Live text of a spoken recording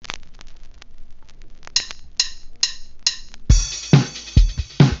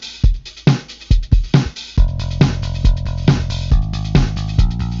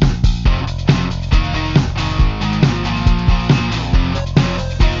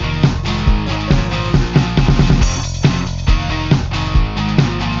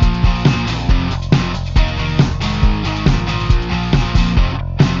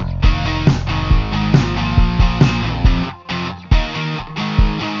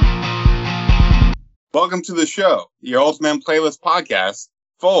Welcome to the show, your ultimate playlist podcast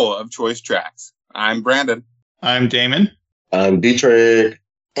full of choice tracks. I'm Brandon. I'm Damon. I'm Dietrich.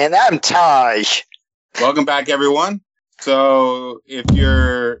 And I'm Taj. Welcome back, everyone. So if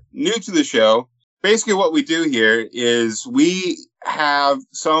you're new to the show, basically what we do here is we have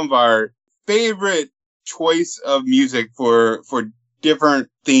some of our favorite choice of music for different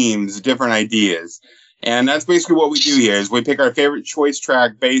themes, different ideas. And that's basically what we do here is we pick our favorite choice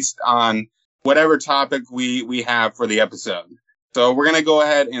track based on whatever topic we have for the episode. So we're going to go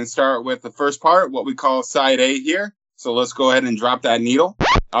ahead and start with the first part, what we call side A here. So let's go ahead and drop that needle.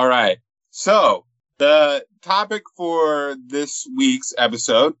 All right. So the topic for this week's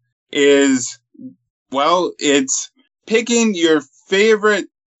episode is, well, it's picking your favorite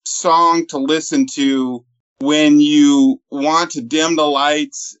song to listen to when you want to dim the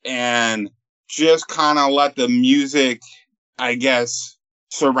lights and just kind of let the music, I guess,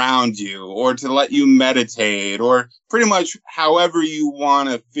 surround you, or to let you meditate, or pretty much however you want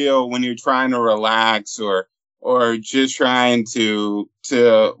to feel when you're trying to relax, or just trying to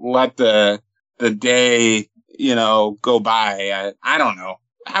let the day, go by. I don't know.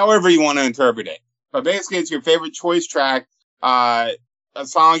 However you want to interpret it. But basically it's your favorite choice track, a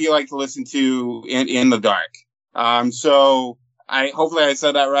song you like to listen to in the dark. So hopefully I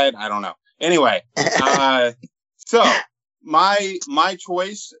said that right. I don't know. Anyway, so my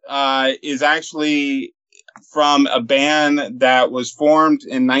choice is actually from a band that was formed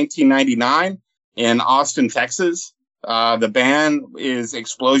in 1999 in Austin, Texas. The band is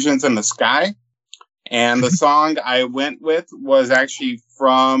Explosions in the Sky. And the song I went with was actually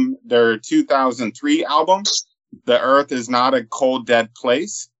from their 2003 album, The Earth Is Not a Cold, Dead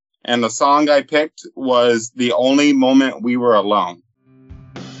Place. And the song I picked was The Only Moment We Were Alone.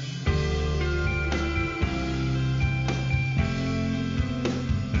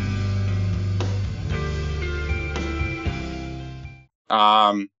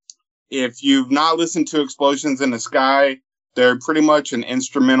 If you've not listened to Explosions in the Sky, they're pretty much an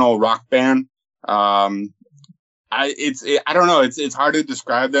instrumental rock band. I don't know. It's hard to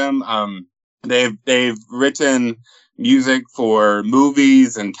describe them. They've written music for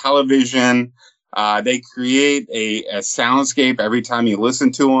movies and television. They create a soundscape every time you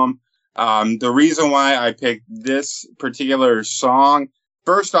listen to them. The reason why I picked this particular song,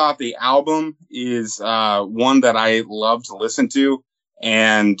 first off, the album is one that I love to listen to.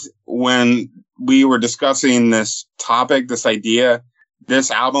 And when we were discussing this topic, this idea, this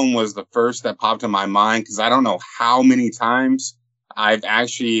album was the first that popped in my mind, because I don't know how many times I've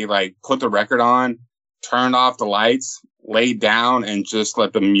actually put the record on, turned off the lights, laid down, and just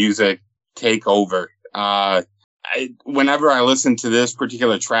let the music take over. Whenever I listen to this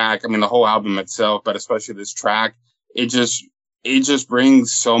particular track, I mean the whole album itself, but especially this track, it just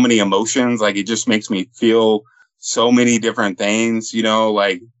brings so many emotions. It just makes me feel so many different things, it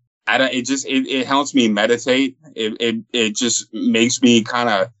helps me meditate. It just makes me kind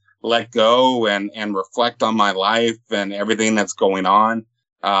of let go and reflect on my life and everything that's going on.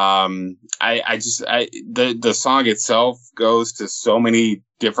 The song itself goes to so many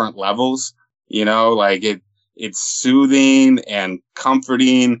different levels, it's soothing and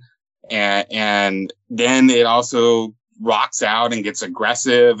comforting, and then it also rocks out and gets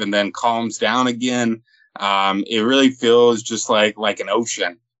aggressive and then calms down again. It really feels just like an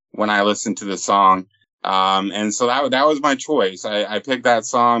ocean when I listen to the song. And so that was my choice. I picked that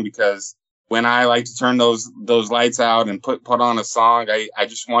song because when I like to turn those lights out and put on a song, I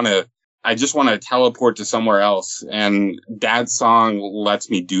just want to teleport to somewhere else. And that song lets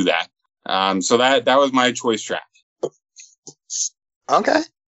me do that. So that was my choice track. Okay.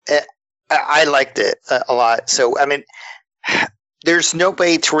 I liked it a lot. So, I mean, there's no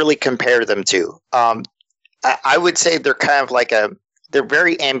way to really compare them to. I would say they're kind of they're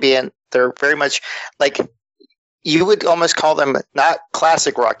very ambient. They're very much you would almost call them not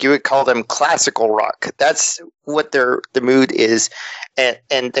classic rock. You would call them classical rock. That's what the mood is.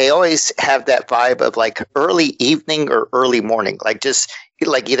 And they always have that vibe of early evening or early morning, just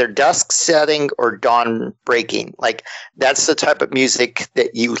either dusk setting or dawn breaking. That's the type of music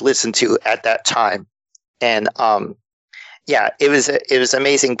that you listen to at that time. And yeah, it was an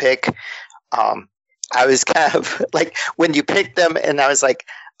amazing pick. I was kind of when you picked them, and I was like,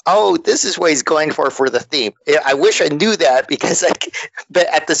 oh, this is what he's going for the theme. I wish I knew that, because but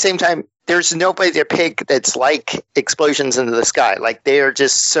at the same time, there's nobody to pick that's like Explosions into the Sky. They are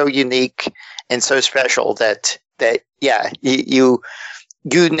just so unique and so special that yeah, you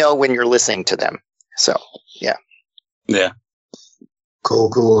know when you're listening to them. So yeah. Yeah.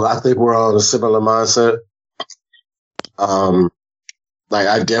 Cool. I think we're all in a similar mindset. Like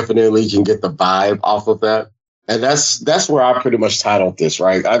I definitely can get the vibe off of that. And that's where I pretty much titled this,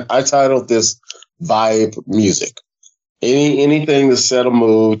 right? I titled this vibe music. Anything to set a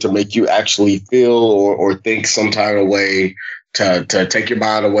mood, to make you actually feel or think some kind of way, to take your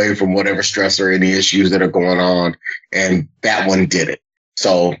mind away from whatever stress or any issues that are going on. And that one did it.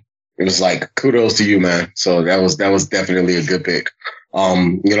 So it was like, kudos to you, man. So that was definitely a good pick.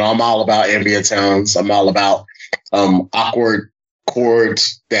 I'm all about ambient sounds. I'm all about awkward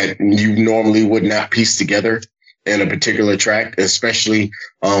chords that you normally would not piece together in a particular track, especially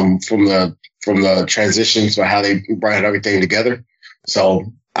from the transitions for how they brought everything together.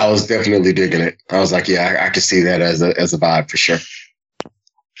 So I was definitely digging it. I was like, yeah, I could see that as a vibe for sure.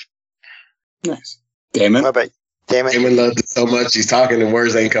 Nice. Damon? What about Damon? Damon loved it so much, he's talking and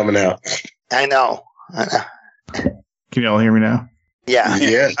words ain't coming out. I know. Can you all hear me now? Yeah.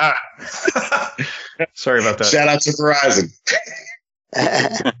 Yeah. Sorry about that. Shout out to Verizon.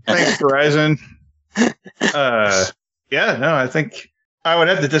 Thanks, Verizon. I think I would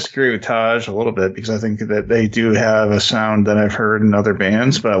have to disagree with Taj a little bit because I think that they do have a sound that I've heard in other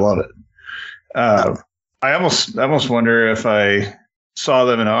bands, but I love it. I almost wonder if I saw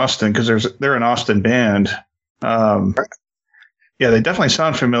them in Austin because they're an Austin band. They definitely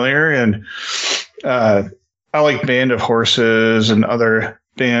sound familiar, and I like Band of Horses and other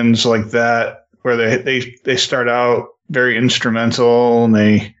bands like that where they start out very instrumental and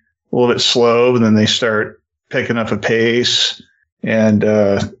they a little bit slow, and then they start picking up a pace. And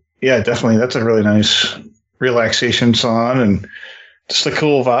definitely that's a really nice relaxation song and just a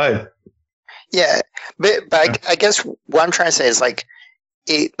cool vibe. Yeah, but I guess what I'm trying to say is like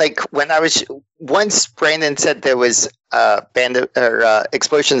when I was once Brandon said there was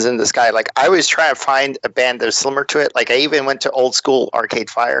Explosions in the Sky, like I was trying to find a band that's similar to it. Like I even went to old school Arcade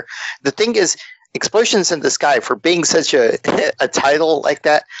Fire. The thing is, Explosions in the Sky, for being such a title like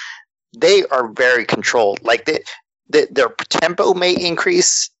that, they are very controlled. Like their tempo may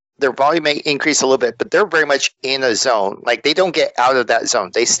increase, their volume may increase a little bit, but they're very much in a zone. Like they don't get out of that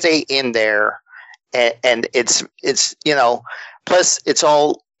zone. They stay in there, and it's plus it's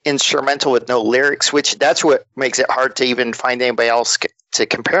all instrumental with no lyrics, which that's what makes it hard to even find anybody else to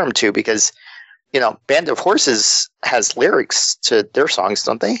compare them to, because Band of Horses has lyrics to their songs,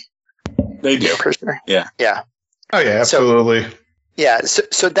 don't they? They do. For sure. Yeah. Oh yeah, absolutely.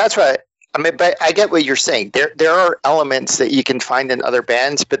 So that's what I mean. But I get what you're saying. There are elements that you can find in other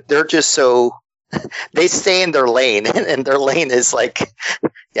bands, but they're just so they stay in their lane, and their lane is like,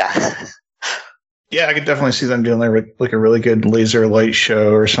 yeah. Yeah, I could definitely see them doing like a really good laser light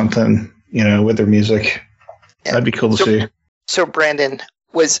show or something, with their music. Yeah. That'd be cool to see. So Brandon,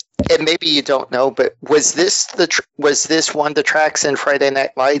 and maybe you don't know, but was this one of the tracks in Friday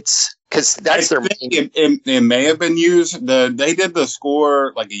Night Lights? Because that's their main. It may have been used. They did the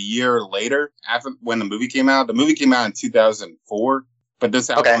score like a year later after when the movie came out. The movie came out in 2004, but this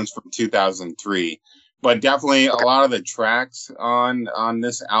album's from 2003. But definitely a lot of the tracks on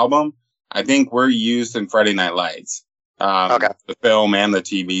this album, I think, were used in Friday Night Lights, the film and the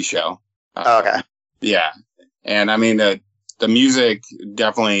TV show. Yeah, and I mean the music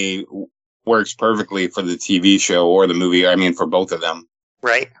definitely works perfectly for the TV show or the movie. I mean, for both of them.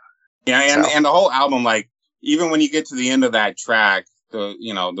 Right. Yeah, and the whole album, like even when you get to the end of that track, the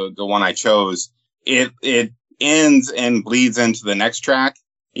one I chose, it ends and bleeds into the next track.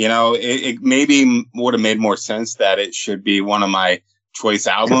 It maybe would have made more sense that it should be one of my choice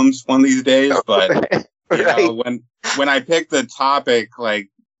albums one of these days, but when I picked the topic, like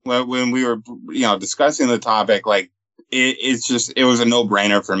when we were discussing the topic, like it was a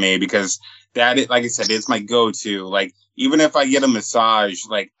no-brainer for me, because like I said, it's my go-to. Like even if I get a massage,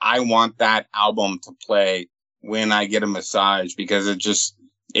 like I want that album to play when I get a massage, because it just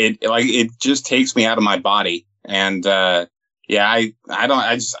takes me out of my body. And I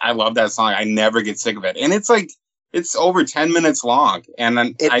love that song. I never get sick of it, and it's over 10 minutes long, and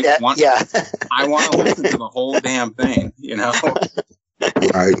then I want to listen to the whole damn thing,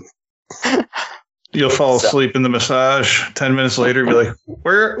 Right. You'll fall asleep in the massage 10 minutes later, be like,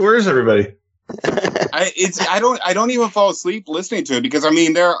 where is everybody? I don't even fall asleep listening to it, because I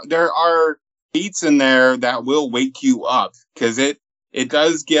mean there are beats in there that will wake you up, because it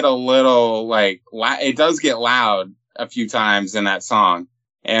does get a little it does get loud a few times in that song,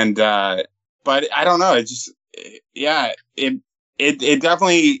 and but I don't know, it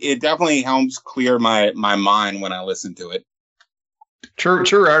definitely helps clear my mind when I listen to it.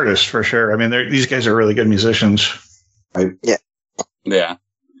 True artists for sure. I mean, these guys are really good musicians. Yeah.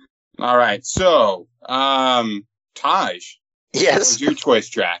 All right. So, Taj, Yes. Your choice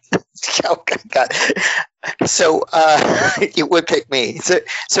track. Oh God. So you would pick me.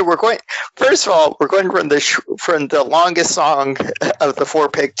 So we're going. First of all, we're going from the longest song of the 4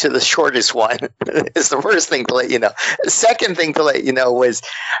 pick to the shortest one. Is the first thing to let you know. The second thing to let you know was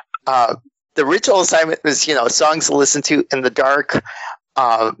the original assignment was songs to listen to in the dark.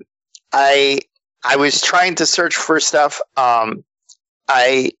 I was trying to search for stuff.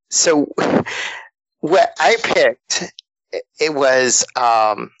 What I picked, it was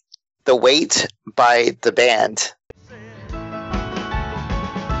The Weight by The Band.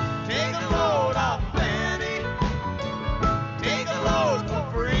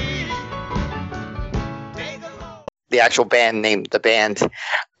 The actual band named The Band.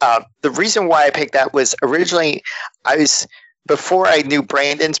 The reason why I picked that was originally before I knew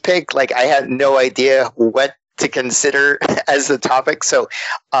Brandon's pick, like I had no idea what to consider as the topic. So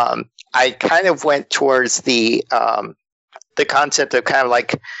I kind of went towards the concept of kind of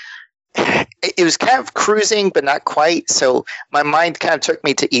like, it was kind of cruising, but not quite. So my mind kind of took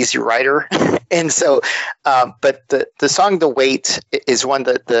me to Easy Rider. And so, but the song The Weight is one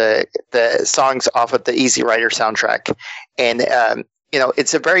of the songs off of the Easy Rider soundtrack. And,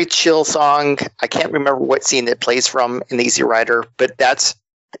 it's a very chill song. I can't remember what scene it plays from in Easy Rider, but that's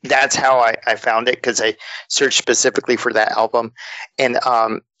how I found it, because I searched specifically for that album. And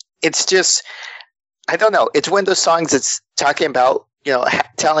it's just, I don't know. It's one of those songs that's talking about,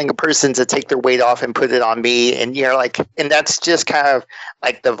 telling a person to take their weight off and put it on me. And and that's just kind of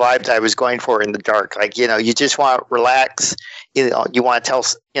like the vibes I was going for in the dark. Like, you just want to relax, you want to tell,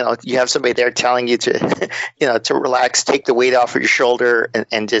 you have somebody there telling you to, to relax, take the weight off of your shoulder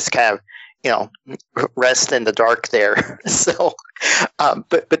and just kind of, rest in the dark there. So,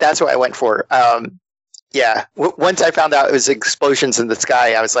 but that's what I went for. Yeah. Once I found out it was explosions in the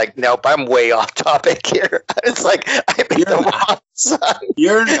sky, I was like, nope, I'm way off topic here. I was like, I picked the wrong song.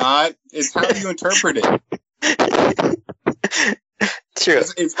 You're not. It's how you interpret it. True.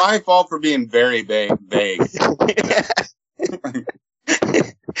 It's my fault for being very vague.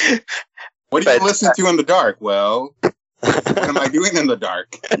 What do you listen to in the dark? Well, what am I doing in the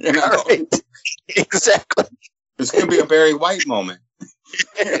dark? Right. Exactly. This could be a Barry White moment.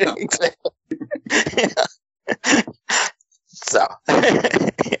 Exactly. So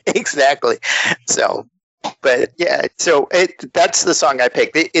exactly. So, but yeah. So that's the song I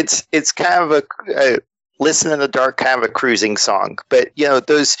picked. It's kind of a listen in the dark, kind of a cruising song. But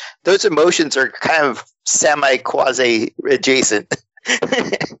those emotions are kind of semi quasi adjacent.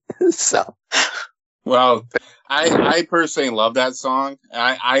 So. Well, I personally love that song.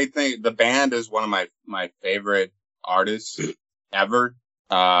 I think The Band is one of my favorite artists ever.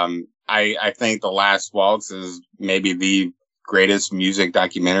 I think The Last Waltz is maybe the greatest music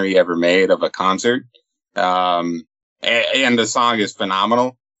documentary ever made of a concert. And the song is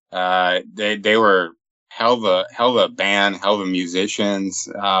phenomenal. They were hell of a band, hell of a musicians.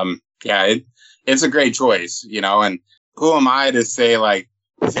 It's a great choice, and who am I to say, like,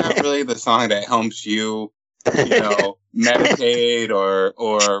 is that really the song that helps you, meditate or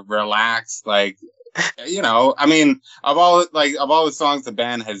relax? Like, I mean, of all the songs the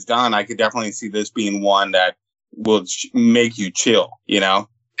band has done, I could definitely see this being one that will make you chill, Yeah.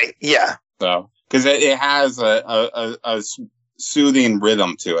 So, because it has a soothing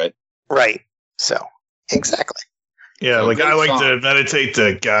rhythm to it. Right. So, exactly. Yeah, so like I like to meditate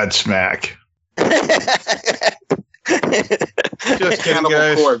to Godsmack. Just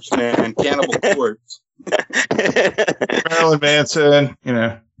Cannibal Corpse, man. Cannibal Corpse. Marilyn Manson,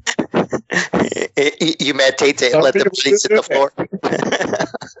 You meditate to let the police hit the floor.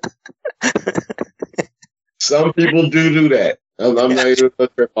 Some people do that. I'm not even going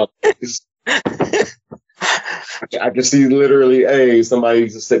to trip on this. I can see literally, somebody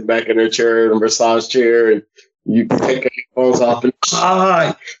just sit back in their chair, in a massage chair, and you take your headphones off and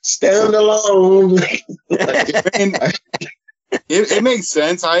stand alone. It makes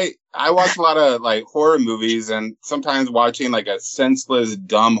sense. I watch a lot of like horror movies, and sometimes watching like a senseless,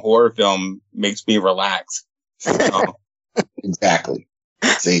 dumb horror film makes me relax. So. Exactly.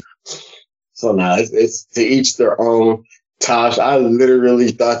 See, so now it's to each their own. Tosh, I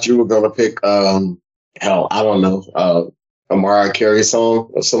literally thought you were gonna pick I don't know, a Mariah Carey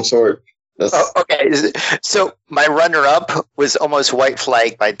song of some sort. Okay. So my runner-up was almost White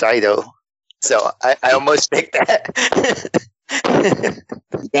Flag by Dido. So I almost picked that.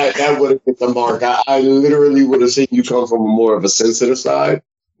 that would have hit the mark. I literally would have seen you come from more of a sensitive side,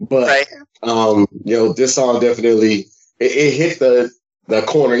 but right. This song definitely it hit the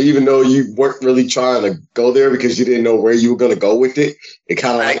corner, even though you weren't really trying to go there because you didn't know where you were going to go with it. It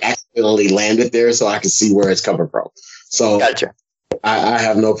kind of like accidentally landed there, so I could see where it's coming from. So Gotcha. I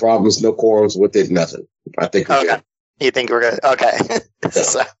have no problems, no quarrels with it, nothing. I think we're Okay. good. You think we're good? Okay.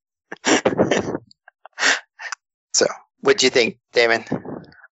 So, what'd you think, Damon?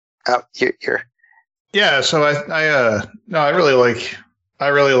 Oh, you're. Yeah, so I really like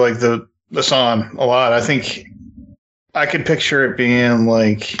the song a lot. I think I could picture it being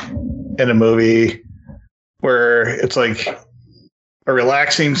like in a movie where it's like a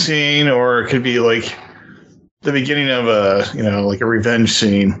relaxing scene, or it could be like the beginning of like a revenge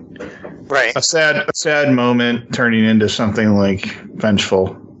scene. Right. A sad moment turning into something like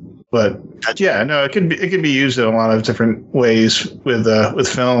vengeful. But yeah, no, it could be used in a lot of different ways with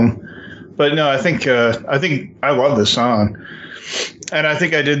film. But no, I think I love this song, and I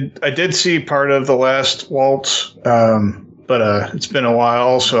think I did see part of The Last Waltz, but it's been a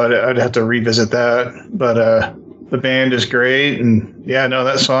while, so I'd have to revisit that. But the band is great, and yeah, no,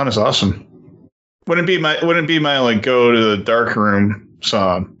 that song is awesome. Wouldn't be my like go to the dark room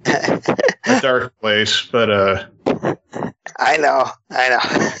song, a dark place, but I know.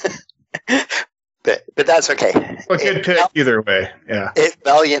 But that's okay. a good pick either way. Yeah.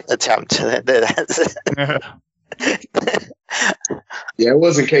 Valiant attempt. Yeah, it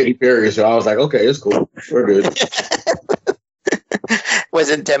wasn't Katy Perry, so I was like, okay, it's cool. We're good.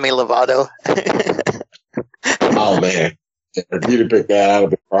 Wasn't Demi Lovato? Oh man, if you'd have picked that, I'd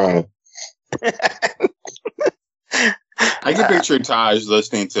have been crying. I can picture Taj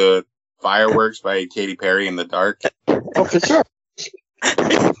listening to Fireworks by Katy Perry in the dark. Oh, for sure.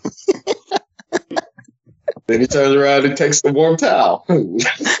 Then he turns around and takes the warm towel. Is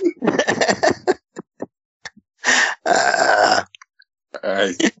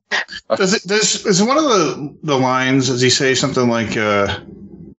one of the lines, does he say something like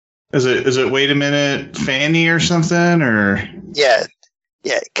is it wait a minute, Fanny or something, or yeah,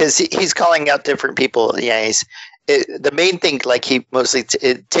 because he's calling out different people. Yeah, the main thing, like he mostly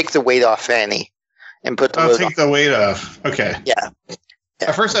take the weight off Fanny and put the take the weight off. Okay. Yeah.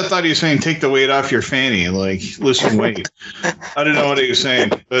 At first, I thought he was saying take the weight off your fanny, like loosen weight. I didn't know what he was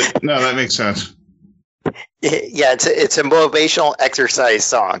saying, but no, that makes sense. Yeah, it's a motivational exercise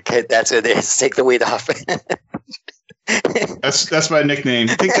song. That's what it is. Take the weight off. That's my nickname.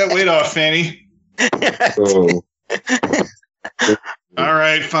 Take that weight off, Fanny. Oh. All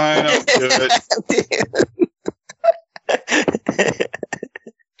right, fine, I'll do it.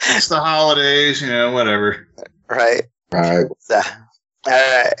 It's the holidays, whatever. Right. So,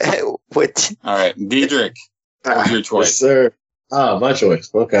 all right, Diedrich, what was your choice? Yes, sir. My choice.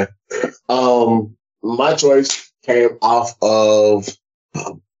 Okay. My choice came off of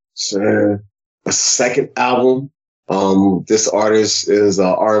a second album. This artist is an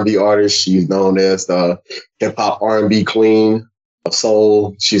R&B artist. She's known as the hip hop R&B queen of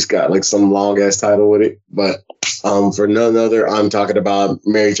soul. She's got like some long ass title with it, but for none other, I'm talking about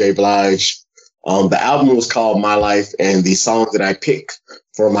Mary J. Blige. The album was called My Life, and the song that I picked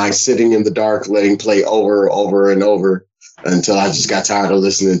for my sitting in the dark, letting play over and over until I just got tired of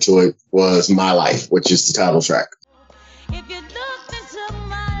listening to it was My Life, which is the title track. If you look into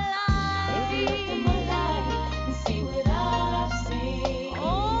my life and see what I've seen,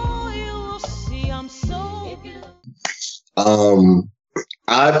 oh, you will see I'm so.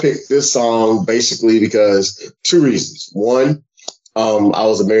 I picked this song basically because two reasons. One, I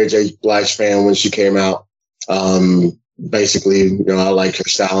was a Mary J. Blige fan when she came out. Basically, I liked her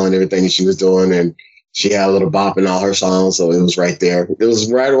style and everything she was doing, and she had a little bop in all her songs, so it was right there. It was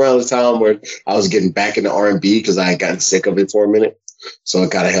right around the time where I was getting back into R&B because I had gotten sick of it for a minute, so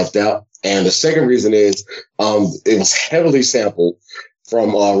it kind of helped out. And the second reason is it was heavily sampled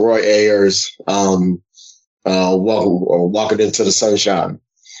from Roy Ayers' Walking Into the Sunshine.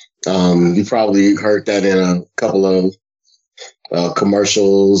 You probably heard that in a couple of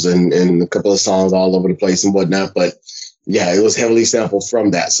commercials and a couple of songs all over the place and whatnot. But yeah, it was heavily sampled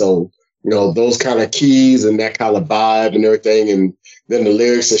from that. So, those kind of keys and that kind of vibe and everything. And then the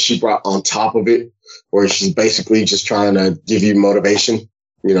lyrics that she brought on top of it, where she's basically just trying to give you motivation.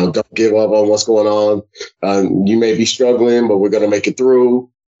 Don't give up on what's going on. You may be struggling, but we're going to make it through.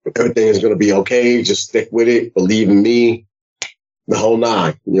 Everything is going to be okay. Just stick with it. Believe in me. The whole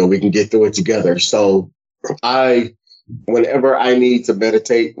nine. We can get through it together. So whenever I need to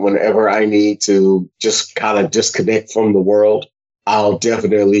meditate, whenever I need to just kind of disconnect from the world, I'll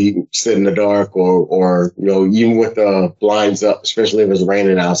definitely sit in the dark or even with the blinds up, especially if it's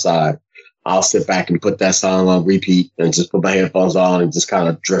raining outside, I'll sit back and put that song on repeat and just put my headphones on and just kind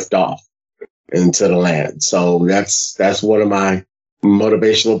of drift off into the land. So that's one of my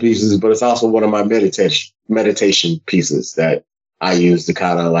motivational pieces, but it's also one of my meditation pieces that I use to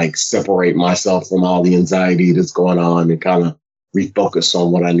kind of like separate myself from all the anxiety that's going on and kind of refocus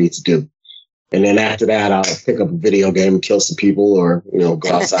on what I need to do. And then after that, I'll pick up a video game and kill some people, or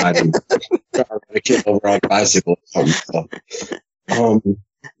go outside and try to kill over on a bicycle or something. So,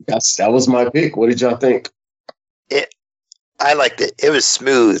 that was my pick. What did y'all think? I liked it. It was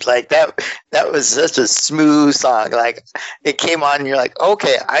smooth. Like that was such a smooth song. Like it came on and you're like,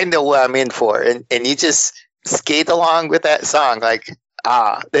 okay, I know what I'm in for. And you just skate along with that song. Like,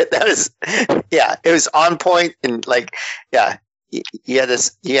 that was, yeah, it was on point. And like, yeah, you had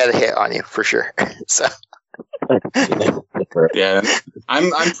a hit on you for sure. So. Yeah,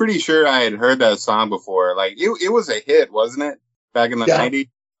 I'm pretty sure I had heard that song before. Like it was a hit, wasn't it? Back in the 90s?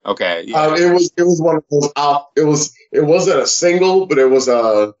 Okay. Yeah. It was one of those it wasn't a single, but it was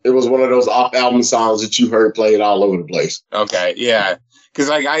one of those off album songs that you heard played all over the place. Okay, yeah. Because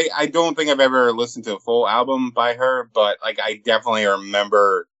like I don't think I've ever listened to a full album by her, but like I definitely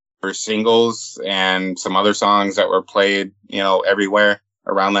remember her singles and some other songs that were played, everywhere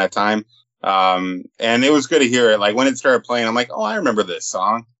around that time. And it was good to hear it. Like when it started playing, I'm like, oh, I remember this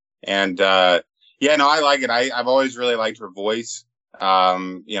song. And yeah, no, I like it. I've always really liked her voice.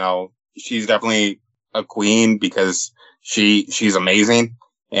 She's definitely a queen because she's amazing.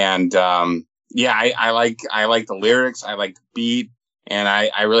 And, yeah, I like the lyrics. I like the beat, and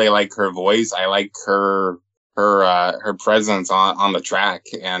I really like her voice. I like her presence on the track.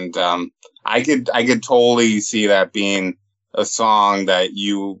 And, I could totally see that being a song that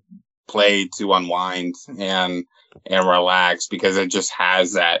you play to unwind and relax, because it just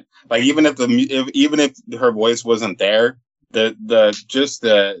has that, like, even if her voice wasn't there,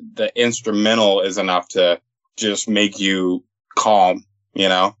 the instrumental is enough to just make you calm,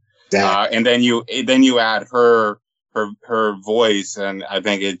 Yeah. And then you add her voice, and I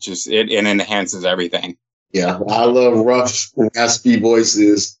think it enhances everything. Yeah, I love rough, raspy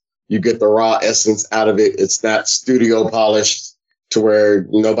voices. You get the raw essence out of it. It's not studio polished to where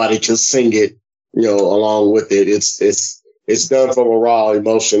nobody can sing it, along with it. It's done from a raw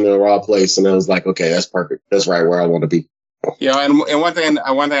emotion and a raw place, and I was like, okay, that's perfect. That's right where I want to be. Yeah, and one thing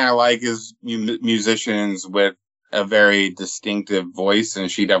I like is musicians with a very distinctive voice, and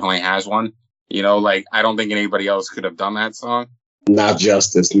she definitely has one. Like I don't think anybody else could have done that song. Not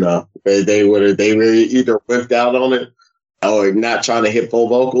Justice, no. They really either whipped out on it, or not trying to hit full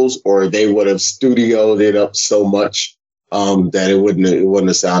vocals, or they would have studioed it up so much that it wouldn't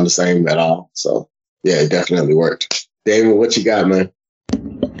have sounded the same at all. So yeah, it definitely worked. Damon, what you got, man?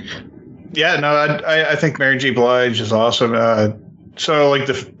 Yeah, no, I think Mary J. Blige is awesome. So like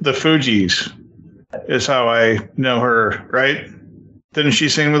the Fugees is how I know her, right? Didn't she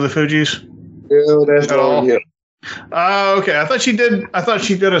sing with the Fugees? Yeah, that's all. Yeah. Oh, okay. I thought she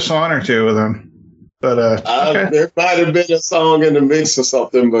did a song or two with them. But okay. There might have been a song in the mix or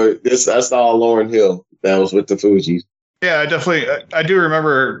something, but that's all Lauryn Hill. That was with the Fugees. Yeah, I do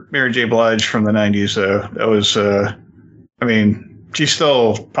remember Mary J. Blige from the 90s, though. That was, she's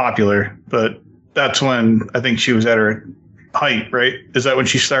still popular, but that's when I think she was at her height, right? Is that when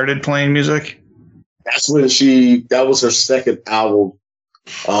she started playing music? That's when that was her second album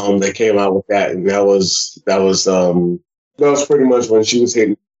that came out with that. And that was pretty much when she was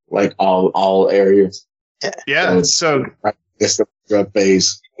hitting like all areas. Yeah. So it's the drug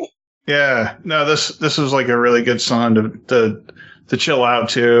phase. Yeah, no, this was like a really good song to chill out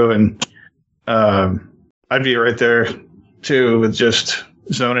to, and I'd be right there too with just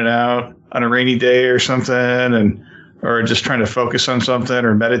zoning out on a rainy day or something, or just trying to focus on something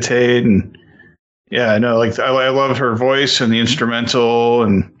or meditate. And yeah, I know, like I love her voice and the instrumental,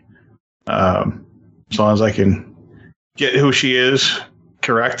 and as long as I can get who she is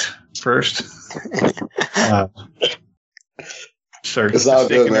correct first. It's all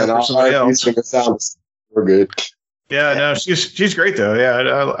good, man. We're good. Yeah, no, she's great though. Yeah,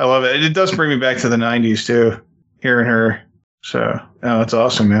 I love it. It does bring me back to the 90s too, hearing her. So, no, it's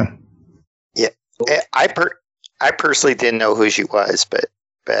awesome, man. Yeah, I personally didn't know who she was, but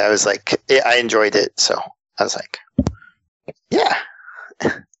I was like, I enjoyed it, so I was like, yeah.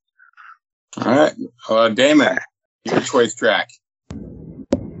 All right, Damon, your choice track.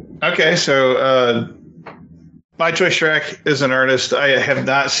 Okay, so my choice track is an artist I have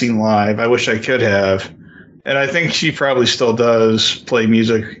not seen live. I wish I could have. And I think she probably still does play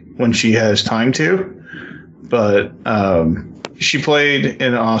music when she has time to. But she played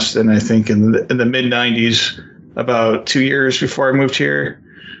in Austin, I think, in the mid-'90s, about 2 years before I moved here.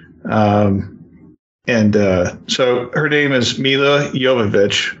 So her name is Milla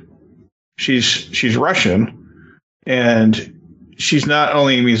Jovovich. She's Russian, and she's not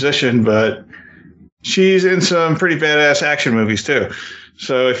only a musician, but she's in some pretty badass action movies too.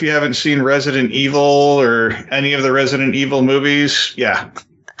 So if you haven't seen Resident Evil or any of the Resident Evil movies, yeah,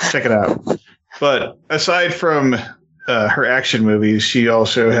 check it out. But aside from her action movies, she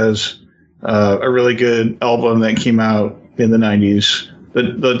also has a really good album that came out in the 90s,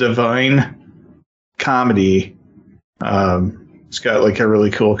 the Divine Comedy. It's got like a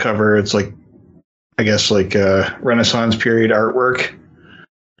really cool cover. It's like, I guess, like Renaissance period artwork.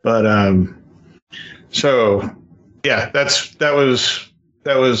 But so yeah, that was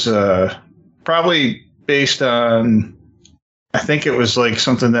probably based on, I think it was like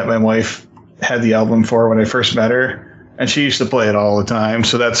something that my wife had the album for when I first met her, and she used to play it all the time.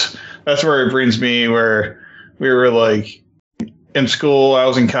 So that's where it brings me, where we were like in school, I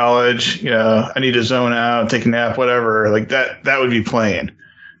was in college, I need to zone out, take a nap, whatever, like that would be playing.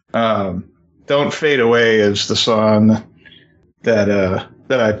 Don't Fade Away is the song that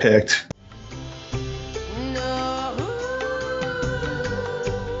I picked. No,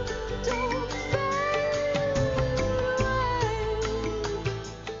 don't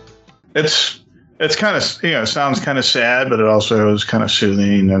It's kind of, sounds kind of sad, but it also is kind of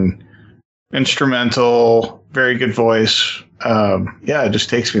soothing and instrumental, very good voice. Yeah, it just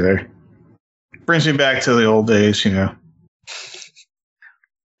takes me there. Brings me back to the old days, Good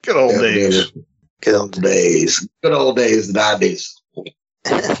old days. Good old Days. Good old days, the 90s.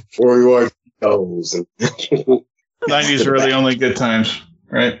 Where we were those. 90s were the only good times,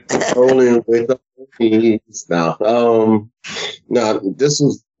 right? Only with the no,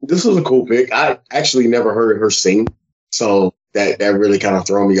 this was a cool pick. I actually never heard her sing, so that really kind of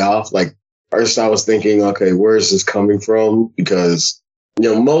threw me off. Like, first I was thinking, okay, where is this coming from? Because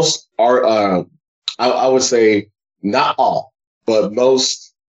most art, I would say not all, but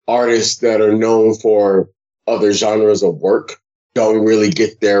most artists that are known for other genres of work don't really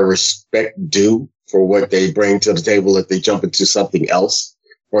get their respect due for what they bring to the table if they jump into something else.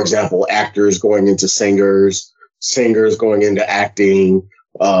 For example, actors going into singers going into acting,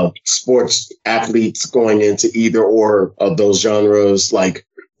 sports athletes going into either or of those genres. Like,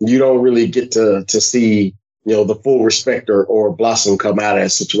 you don't really get to see, the full respect or blossom come out of that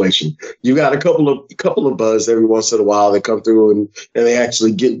situation. You got a couple of buzz every once in a while that come through and they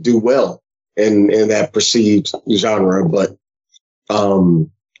actually do well in that perceived genre. But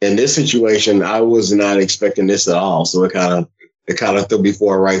in this situation, I was not expecting this at all. So it kind of threw me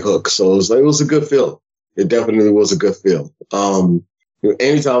for a right hook. So it was a good feel. It definitely was a good feel.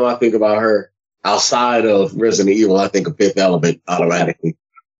 Anytime I think about her outside of Resident Evil, I think of Fifth Element automatically.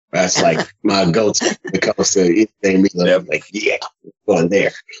 That's like my go-to when it comes to anything. I'm like, yeah, going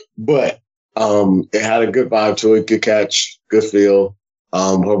there. But it had a good vibe to it, good catch, good feel.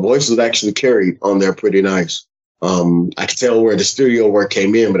 Her voice was actually carried on there pretty nice. I could tell where the studio work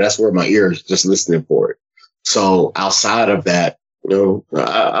came in, but that's where my ears just listening for it. So outside of that,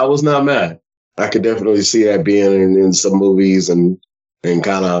 I was not mad. I could definitely see that being in some movies and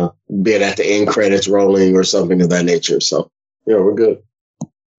kind of being at the end credits rolling or something of that nature. So, we're good.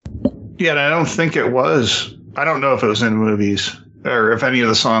 Yeah, and I don't think it was. I don't know if it was in movies or if any of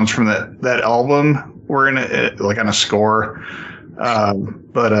the songs from that album were in it, like on a score.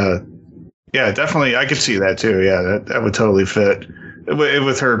 But yeah, definitely, I could see that too. Yeah, that would totally fit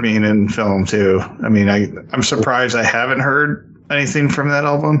with her being in film too. I mean, I'm surprised I haven't heard anything from that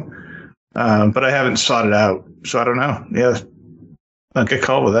album, but I haven't sought it out, so I don't know. Yeah, I'll get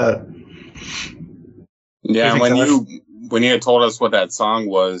called with that. Yeah, when you had told us what that song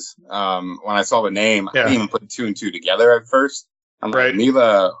was, when I saw the name, I didn't even put two and two together at first. I'm like,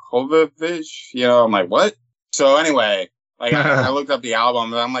 Mila Jovovich, I'm like, what? So anyway, like I looked up the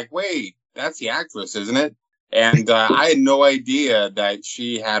album and I'm like, wait, that's the actress, isn't it? And I had no idea that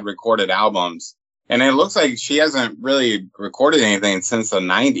she had recorded albums. And it looks like she hasn't really recorded anything since the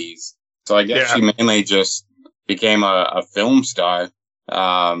 90s. So I guess she mainly just became a film star.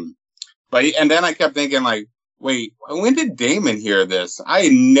 And then I kept thinking, like, wait, when did Damon hear this? I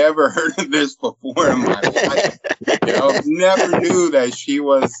had never heard of this before in my life. Never knew that she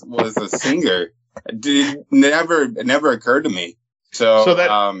was a singer. It never occurred to me. So that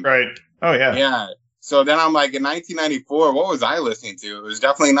right. Oh yeah. Yeah. So then I'm like, in 1994, what was I listening to? It was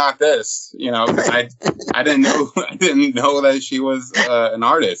definitely not this, because I didn't know that she was an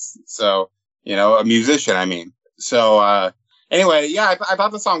artist. So, a musician, I mean. So anyway, yeah, I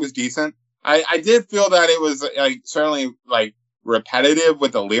thought the song was decent. I did feel that it was certainly repetitive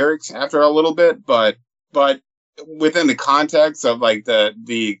with the lyrics after a little bit, but within the context of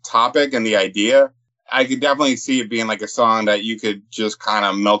the topic and the idea, I could definitely see it being like a song that you could just kind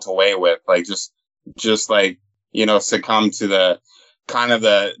of melt away with, just succumb to the kind of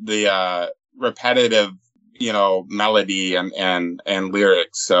the repetitive, melody and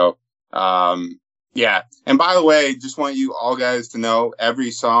lyrics. So, yeah. And by the way, just want you all guys to know,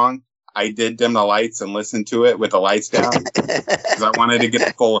 every song I did dim the lights and listen to it with the lights down because I wanted to get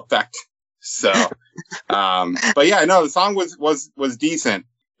the full effect. So, but yeah, no, the song was decent.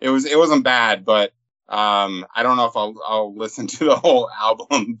 It wasn't bad, but I don't know if I'll listen to the whole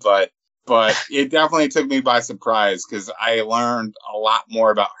album, but it definitely took me by surprise because I learned a lot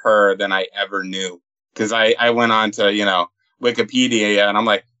more about her than I ever knew. Because I went on to, Wikipedia and I'm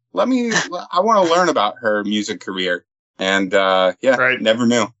like, I want to learn about her music career. And never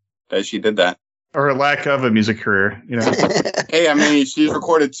knew that she did that. Or a lack of a music career, Hey, I mean, she's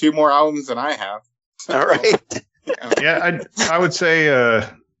recorded 2 more albums than I have. All right. Yeah, I would say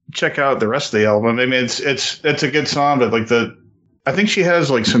check out the rest of the album. I mean, it's a good song, but I think she has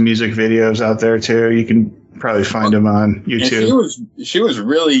like some music videos out there too. You can probably find them on YouTube. And she was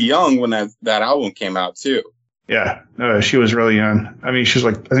really young when that album came out too. Yeah, she was really young. I mean,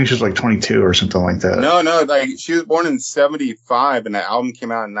 I think she was like 22 or something like that. No, like she was born in 75, and the album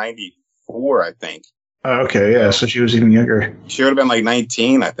came out in 94, I think. Oh, okay, yeah. So she was even younger. She would have been like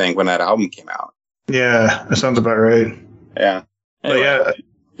 19, I think, when that album came out. Yeah, that sounds about right. Yeah. Anyway, but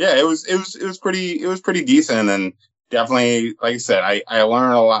yeah, it was pretty decent, and definitely, like I said, I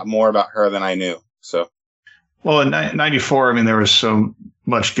learned a lot more about her than I knew. So, well, in '94, I mean, there was so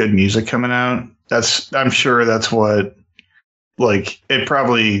much good music coming out. I'm sure that's what, like, it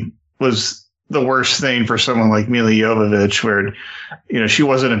probably was the worst thing for someone like Mila Jovovich, where, she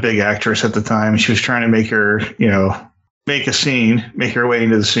wasn't a big actress at the time. She was trying to make her, make a scene, make her way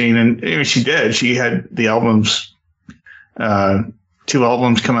into the scene. And she did. She had the albums, 2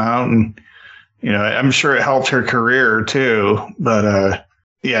 albums come out, and, I'm sure it helped her career too. But,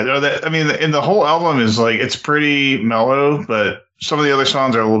 yeah, and the whole album is like, it's pretty mellow, but some of the other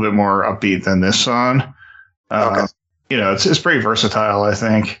songs are a little bit more upbeat than this song. Okay. It's pretty versatile, I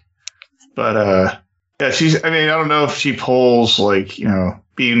think. But yeah, I don't know if she pulls like,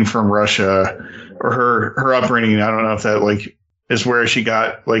 being from Russia or her upbringing. I don't know if that like is where she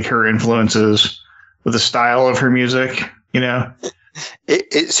got like her influences with the style of her music,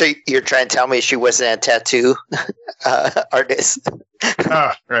 So you're trying to tell me she wasn't a tattoo artist?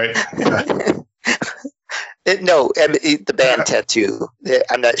 Ah, right. Yeah. No, I mean, the band Tattoo.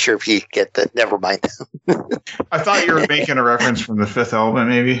 I'm not sure if you get that. Never mind. I thought you were making a reference from the 5th album,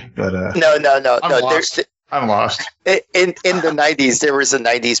 maybe, but No. I'm lost. In the 90s, there was a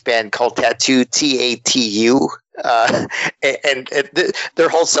 90s band called Tattoo, Tatu, and their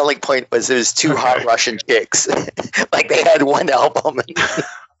whole selling point was it was 2 hot Russian chicks. Like they had one album.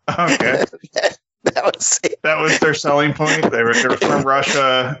 Okay. That was it. That was their selling point. They were from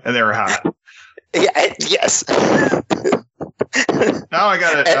Russia and they were hot. Yeah. Yes. Now I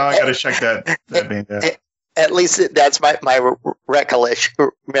gotta check that band out. At least that's my recollection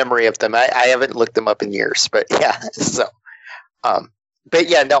memory of them. I haven't looked them up in years, but yeah. So, but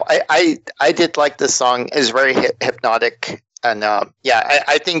yeah, no, I did like this song. It's very hypnotic, and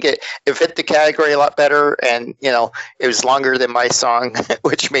I think it fit the category a lot better. And it was longer than my song,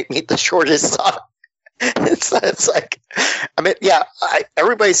 which made me the shortest song. It's like, I mean, yeah,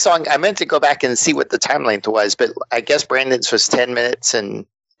 everybody's song. I meant to go back and see what the time length was, but I guess Brandon's was 10 minutes, and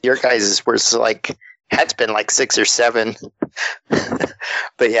your guys' was like. Had been like 6 or 7,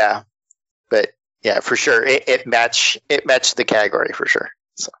 but yeah, for sure it matched the category for sure.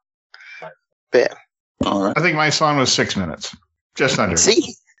 So, but yeah. All right. I think my song was 6 minutes, just under.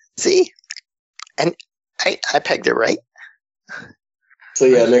 See, and I pegged it right. So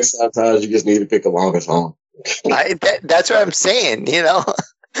yeah, next time, Taj, you just need to pick a longer song. That's what I'm saying.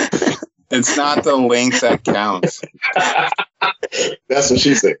 It's not the length that counts. That's what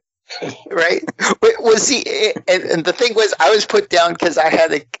she said. Right. Well, see, and the thing was, I was put down because I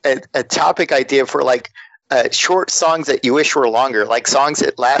had a topic idea for like short songs that you wish were longer, like songs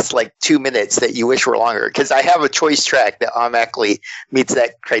that last like 2 minutes that you wish were longer. Because I have a choice track that automatically meets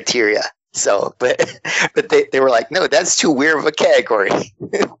that criteria. So, but they were like, no, that's too weird of a category.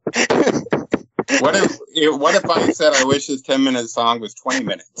 What if I said I wish this 10-minute song was 20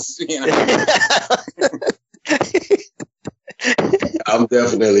 minutes? I'm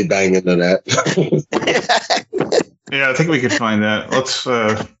definitely banging to that. Yeah, I think we could find that. Let's.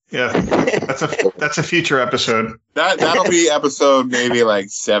 That's a future episode. That'll be episode maybe like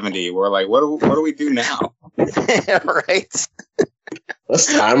 70. We're like, what do we do now? Right.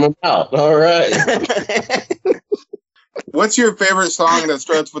 Let's time them out. All right. What's your favorite song that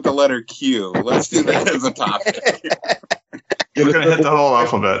starts with the letter Q? Let's do that as a topic. We're going to hit the whole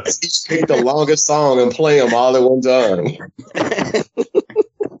alphabet. Pick the longest song and play them all at one time.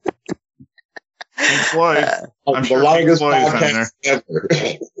 Floyd. I'm The sure Pink longest Floyd is on there. podcast ever.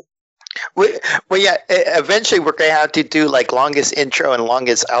 Well, yeah. Eventually, we're gonna have to do like longest intro and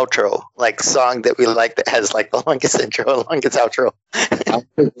longest outro, like song that we like that has like the longest intro and longest outro. I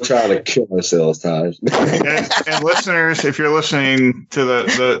think we're trying to kill ourselves, Taj. And listeners, if you're listening to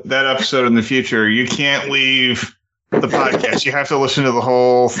that episode in the future, you can't leave the podcast. You have to listen to the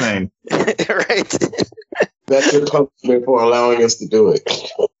whole thing. Right. That's your punishment for allowing us to do it.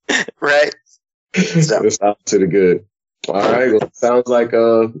 Right. So, It's out to the good. All right. Well, sounds like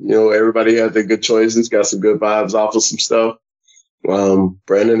everybody had their good choices, got some good vibes off of some stuff.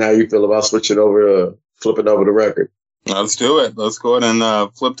 Brandon, how you feel about flipping over the record? Let's do it. Let's go ahead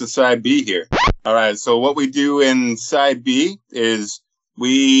and flip to side B here. All right. So what we do in side B is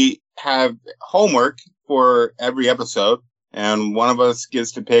we have homework for every episode, and one of us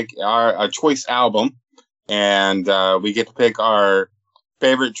gets to pick a choice album, and we get to pick our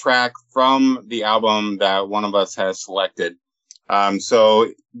favorite track from the album that one of us has selected.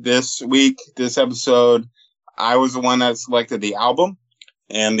 So this episode, I was the one that selected the album.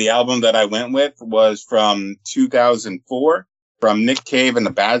 And the album that I went with was from 2004 from Nick Cave and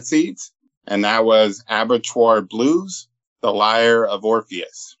the Bad Seeds. And that was Abattoir Blues, The Lyre of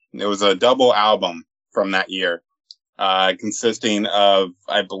Orpheus. It was a double album from that year, consisting of,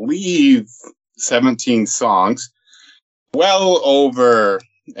 I believe, 17 songs, well over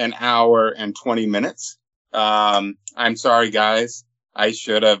an hour and 20 minutes. I'm sorry, guys. I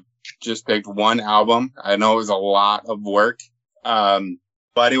should have just picked one album. I know it was a lot of work.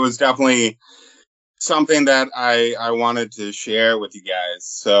 But it was definitely something that I wanted to share with you guys.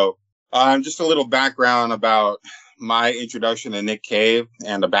 So just a little background about my introduction to Nick Cave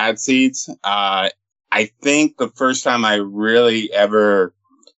and the Bad Seeds. I think the first time I really ever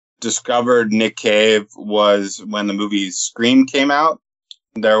discovered Nick Cave was when the movie Scream came out.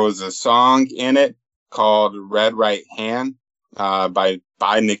 There was a song in it called Red Right Hand by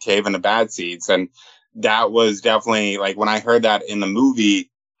Nick Cave and the Bad Seeds. And that was definitely, like, when I heard that in the movie,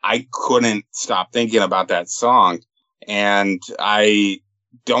 I couldn't stop thinking about that song. And I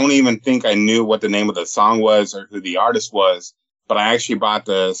don't even think I knew what the name of the song was or who the artist was, but I actually bought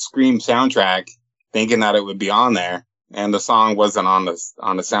the Scream soundtrack thinking that it would be on there, and the song wasn't on the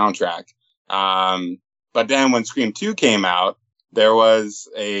soundtrack. But then when Scream 2 came out, there was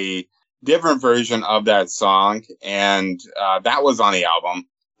a different version of that song, and that was on the album.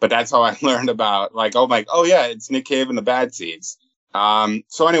 But that's how I learned about, oh yeah, it's Nick Cave and the Bad Seeds.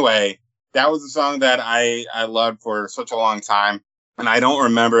 So anyway, that was a song that I loved for such a long time. And I don't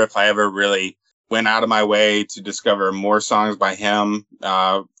remember if I ever really went out of my way to discover more songs by him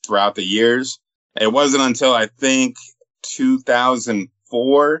throughout the years. It wasn't until I think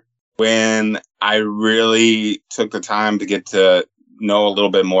 2004 when I really took the time to get to know a little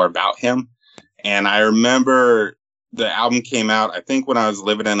bit more about him. And I remember the album came out, I think, when I was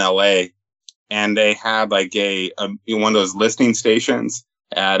living in LA, and they had like one of those listening stations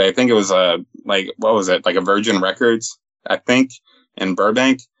at, I think it was a Virgin Records, I think, in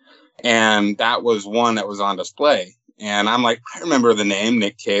Burbank. And that was one that was on display. And I'm like, I remember the name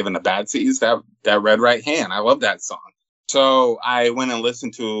Nick Cave and the Bad Seeds, that Red Right Hand. I love that song. So I went and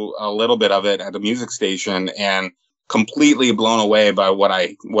listened to a little bit of it at the music station and completely blown away by what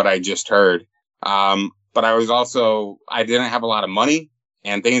I just heard. But I didn't have a lot of money,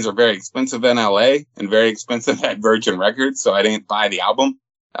 and things are very expensive in LA and very expensive at Virgin Records. So I didn't buy the album,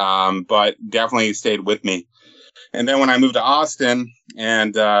 but definitely stayed with me. And then when I moved to Austin,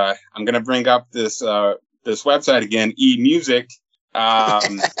 and I'm going to bring up this website again, eMusic.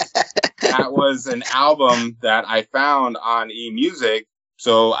 That was an album that I found on eMusic.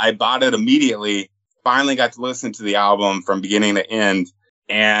 So I bought it immediately, finally got to listen to the album from beginning to end,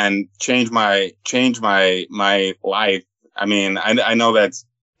 and change my life. I mean, I know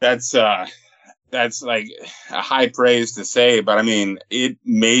that's like a high praise to say, but I mean, it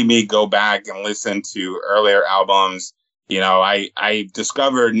made me go back and listen to earlier albums. You know, I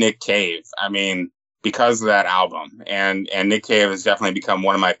discovered Nick Cave, I mean, because of that album, and Nick Cave has definitely become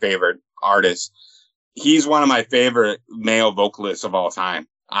one of my favorite artists. He's one of my favorite male vocalists of all time.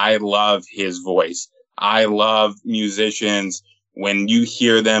 I love his voice. I love musicians. When you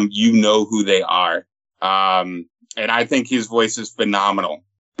hear them, you know who they are. And I think his voice is phenomenal.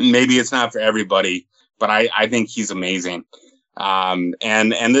 Maybe it's not for everybody, but I think he's amazing.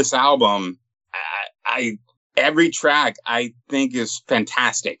 And this album, every track I think is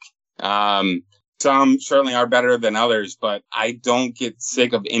fantastic. Some certainly are better than others, but I don't get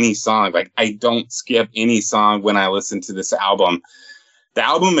sick of any song. Like, I don't skip any song when I listen to this album. The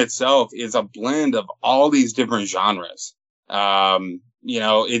album itself is a blend of all these different genres.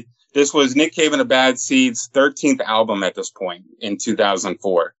 This was Nick Cave and the Bad Seeds' 13th album at this point in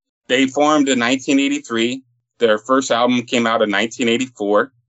 2004. They formed in 1983. Their first album came out in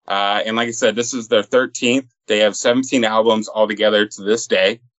 1984. And like I said, this is their 13th. They have 17 albums altogether to this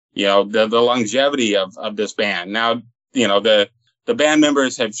day. The longevity of this band. Now, the band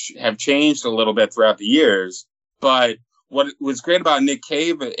members have changed a little bit throughout the years, but what was great about Nick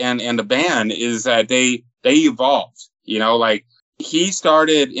Cave and the band is that they evolved. Like he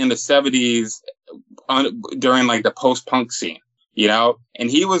started in the 70s during like the post-punk scene, and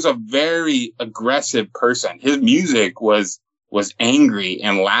he was a very aggressive person. His music was angry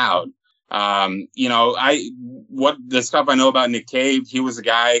and loud. What the stuff I know about Nick Cave, he was a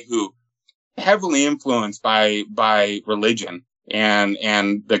guy who heavily influenced by religion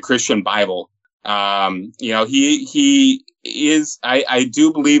and the Christian Bible. He is, I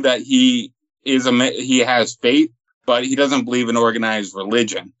do believe that he has faith, but he doesn't believe in organized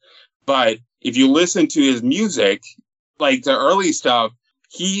religion. But if you listen to his music, like the early stuff,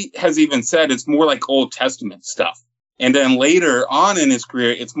 he has even said it's more like Old Testament stuff. And then later on in his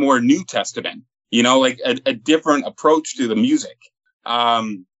career, it's more New Testament, like a different approach to the music.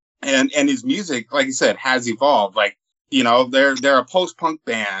 And his music, like I said, has evolved. Like, they're a post-punk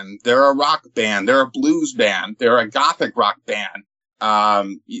band. They're a rock band. They're a blues band. They're a gothic rock band.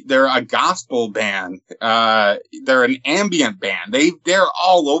 They're a gospel band. They're an ambient band. They're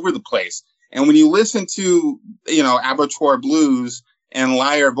all over the place. And when you listen to, Abattoir Blues and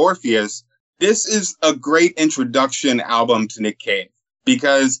Lyre of Orpheus, this is a great introduction album to Nick Cave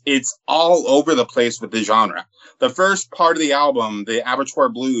because it's all over the place with the genre. The first part of the album, the Abattoir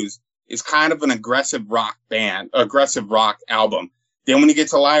Blues, is kind of an aggressive rock album. Then when you get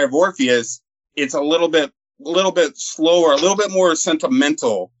to Lyre of Orpheus, it's a little bit slower, a little bit more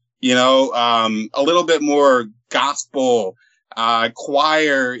sentimental, a little bit more gospel,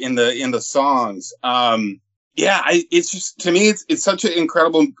 choir in the songs. It's just, to me, it's such an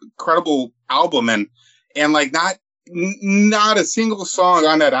incredible album, and like not a single song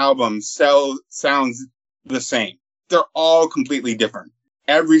on that album sounds the same. They're all completely different.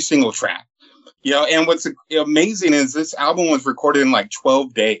 Every single track, and what's amazing is this album was recorded in like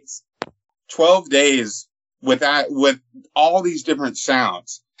 12 days, with all these different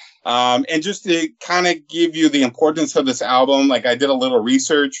sounds. And just to kind of give you the importance of this album, like I did a little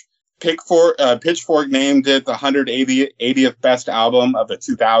research. Pitchfork named it the 180th best album of the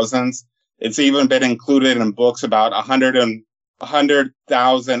 2000s. It's even been included in books about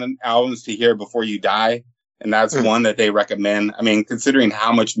 100,000 albums to hear before you die. And that's one that they recommend. I mean, considering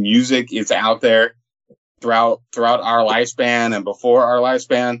how much music is out there throughout our lifespan and before our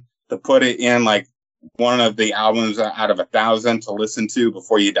lifespan, to put it in like one of the albums out of 1,000 to listen to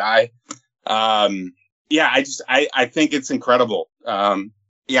before you die. I think it's incredible.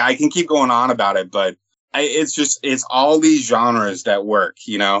 I can keep going on about it, but it's all these genres that work,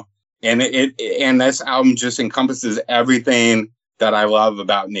 and and this album just encompasses everything that I love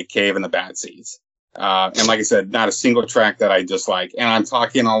about Nick Cave and the Bad Seeds. And like I said, not a single track that I dislike. And I'm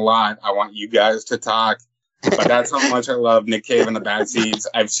talking a lot. I want you guys to talk, but that's how much I love Nick Cave and the Bad Seeds.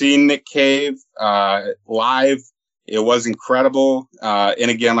 I've seen Nick Cave live. It was incredible.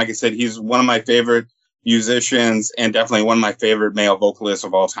 And again, like I said, he's one of my favorite musicians and definitely one of my favorite male vocalists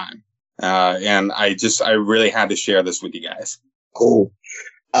of all time. And I really had to share this with you guys. Cool.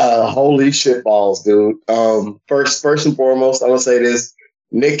 Holy shit balls, dude. First and foremost, I'm gonna say this.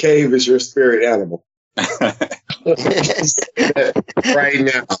 Nick Cave is your spirit animal. Right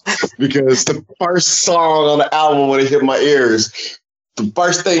now. Because the first song on the album when it hit my ears, the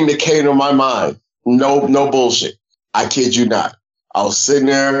first thing that came to my mind, no bullshit. I kid you not. I was sitting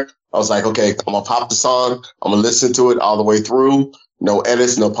there. I was like, okay, I'm going to pop the song. I'm going to listen to it all the way through. No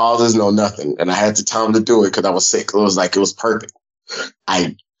edits, no pauses, no nothing. And I had the time to do it because I was sick. It was perfect.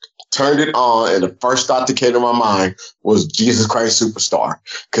 I turned it on, and the first thought that came to my mind was Jesus Christ Superstar,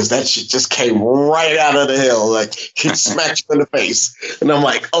 because that shit just came right out of the hell. Like, he smacked you in the face. And I'm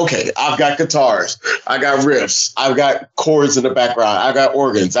like, okay, I've got guitars. I got riffs. I've got chords in the background. I've got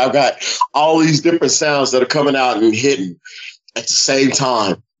organs. I've got all these different sounds that are coming out and hitting at the same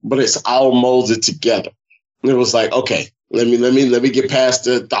time, but it's all molded together. And it was like, okay, let me get past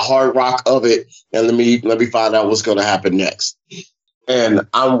the hard rock of it, and let me find out what's going to happen next. And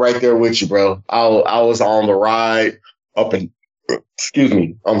I'm right there with you, bro. I was on the ride up and, excuse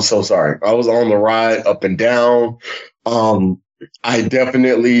me, I'm so sorry. I was on the ride up and down. I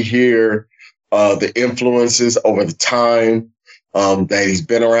definitely hear the influences over the time that he's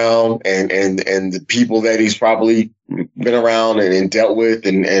been around, and the people that he's probably been around and dealt with,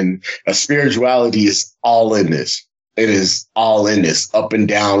 and spirituality is all in this. It is all in this, up and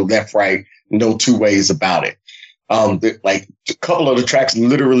down, left, right, no two ways about it. Like a couple of the tracks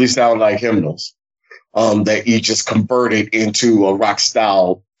literally sound like hymnals that he just converted into a rock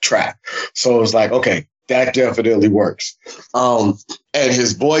style track. So it's like, okay, that definitely works. And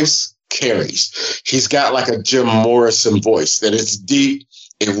his voice carries. He's got like a Jim Morrison voice that is deep.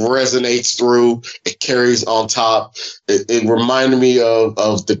 It resonates through. It carries on top. It reminded me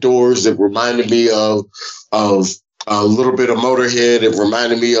of the Doors. It reminded me of a little bit of Motorhead. It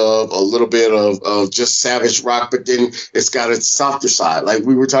reminded me of a little bit of just Savage Rock, but then it's got its softer side. Like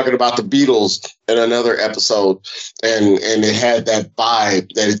we were talking about the Beatles in another episode, and it had that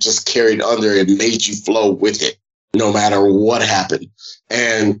vibe that it just carried under and made you flow with it, no matter what happened.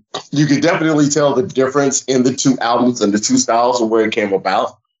 And you could definitely tell the difference in the two albums and the two styles and where it came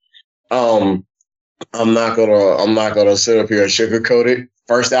about. I'm not gonna sit up here and sugarcoat it.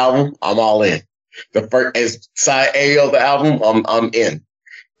 First album, I'm all in. The first as side A of the album, I'm in.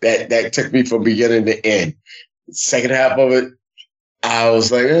 That took me from beginning to end. Second half of it, I was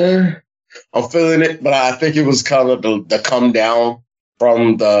like, I'm feeling it, but I think it was kind of the come down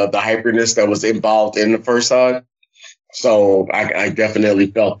from the hyperness that was involved in the first side. So I definitely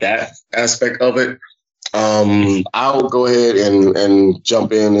felt that aspect of it. I'll go ahead and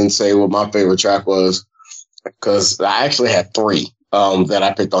jump in and say what my favorite track was, because I actually had three that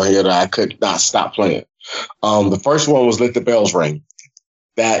I picked on here that I could not stop playing. The first one was Let the Bells Ring.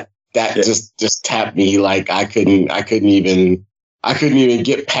 That just tapped me. Like I couldn't even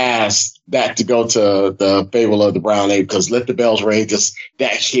get past that to go to the Fable of the Brown Ape, because Let the Bells Ring, just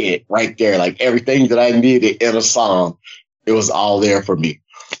that hit right there. Like everything that I needed in a song, it was all there for me.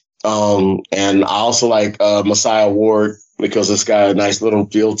 And I also like Messiah Ward, because it's got a nice little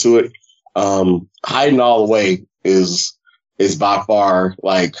feel to it. Hiding All the Way is by far,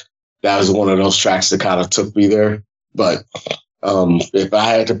 like, that was one of those tracks that kind of took me there. But if I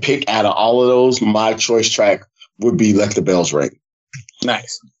had to pick out of all of those, my choice track would be Let the Bells Ring.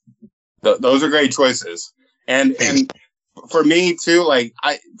 Nice. Those are great choices. And for me too, like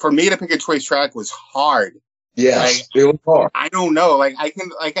for me to pick a choice track was hard. Yes, it was hard. I don't know. Like I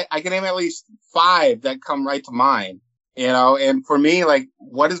can name at least 5 that come right to mind. You know, and for me, like,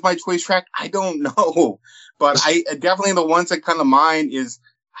 what is my choice track? I don't know. But I definitely, the ones that come to mind is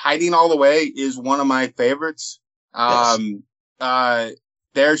Hiding All the Way is one of my favorites. Yes.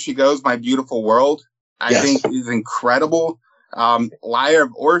 There She Goes, My Beautiful World, I think is incredible. Lyre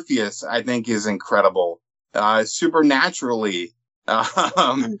of Orpheus, I think is incredible. Supernaturally,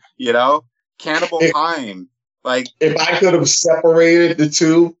 you know, Cannibal Time. Like, if I could have separated the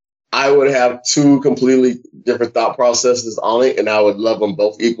two, I would have two completely different thought processes on it, and I would love them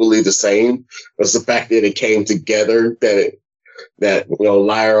both equally the same. It's the fact that it came together, that you know,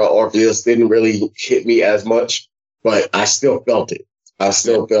 Lyra Orpheus didn't really hit me as much, but I still felt it. I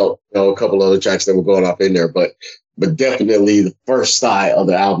still felt, you know, a couple other tracks that were going up in there, but definitely the first side of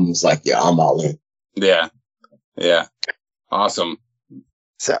the album was like, yeah, I'm all in. Yeah, awesome.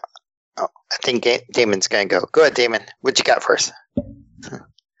 So, I think Damon's gonna go. Go ahead, Damon. What you got first?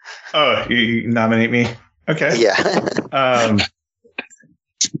 Oh, you nominate me? Okay. Yeah.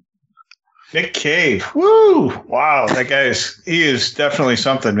 Nick Cave. Woo! Wow, he is definitely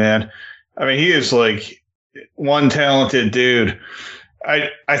something, man. I mean, he is like one talented dude. I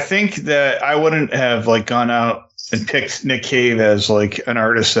think that I wouldn't have like gone out and picked Nick Cave as like an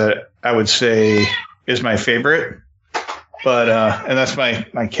artist that I would say is my favorite. But and that's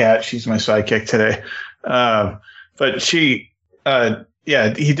my cat. She's my sidekick today. But she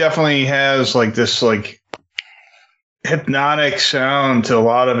he definitely has like this like hypnotic sound to a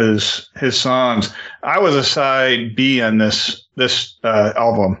lot of his songs. I was a side B on this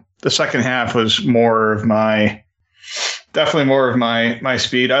album. The second half was definitely more of my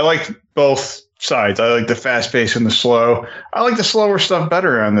speed. I liked both sides. I like the fast pace and the slow. I like the slower stuff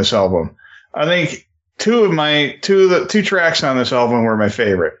better on this album. I think two tracks on this album were my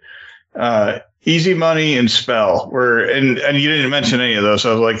favorite. Easy Money and Spell and you didn't mention any of those.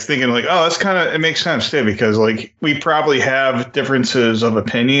 So I was like thinking like, oh, that's it makes sense too, because like we probably have differences of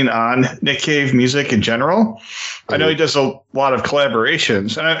opinion on Nick Cave music in general. I know he does a lot of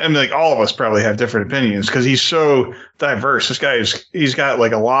collaborations, and I mean, like all of us probably have different opinions because he's so diverse. This guy he's got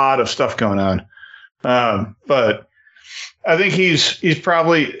like a lot of stuff going on. But I think he's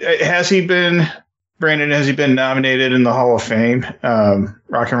probably, has he been nominated in the Hall of Fame,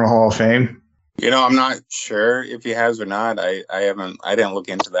 Rock and Roll Hall of Fame? You know, I'm not sure if he has or not. I didn't look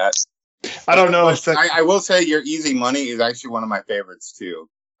into that. I don't know if I will say your Easy Money is actually one of my favorites too.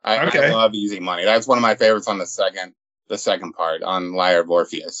 I love Easy Money. That's one of my favorites on the second part on Lyre of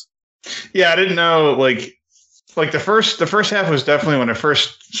Orpheus. Yeah, I didn't know like like the first half was definitely when I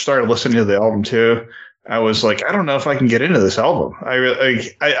first started listening to the album too. I was like, I don't know if I can get into this album.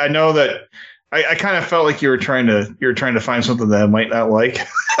 I know that I kind of felt like you were trying to find something that I might not like.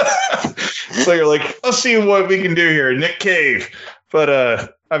 So you're like, let's see what we can do here, Nick Cave. But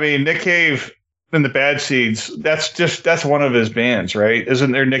I mean, Nick Cave and the Bad Seeds. That's one of his bands, right?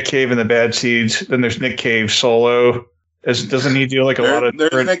 Isn't there Nick Cave and the Bad Seeds? Then there's Nick Cave solo. Doesn't he do like a lot of?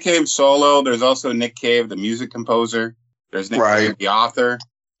 There's Nick Cave solo. There's also Nick Cave, the music composer. There's Nick Cave, the author.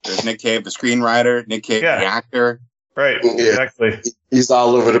 There's Nick Cave, the screenwriter. Nick Cave, the actor. Right. Yeah. Exactly. He's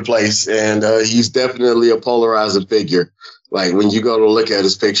all over the place, and he's definitely a polarizing figure. Like when you go to look at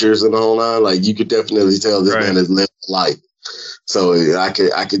his pictures and the whole line, like you could definitely tell this man has lived a life. So I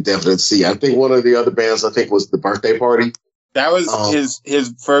could definitely see. I think one of the other bands was the Birthday Party. That was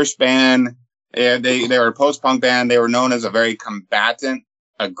his first band. Yeah, they were a post-punk band. They were known as a very combatant,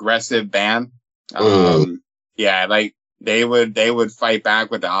 aggressive band. Yeah, like they would fight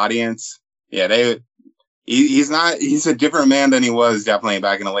back with the audience. Yeah, he's a different man than he was definitely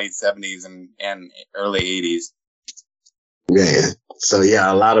back in the late 70s and early 80s. Yeah. So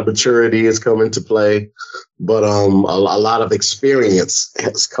yeah, a lot of maturity has come into play, but a lot of experience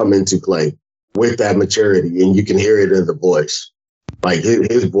has come into play with that maturity, and you can hear it in the voice. Like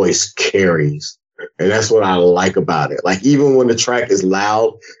his voice carries, and that's what I like about it. Like even when the track is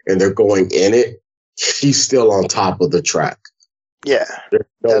loud and they're going in it, he's still on top of the track. Yeah, there's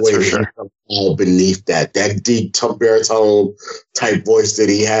no way he comes all beneath that. That deep baritone type voice that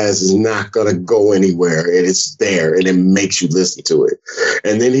he has is not gonna go anywhere, and it's there, and it makes you listen to it.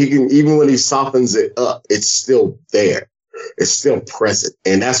 And then he can, even when he softens it up, it's still there. It's still present.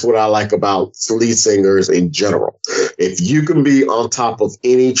 And that's what I like about lead singers in general. If you can be on top of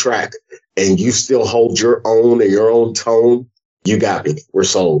any track and you still hold your own and your own tone, you got me. We're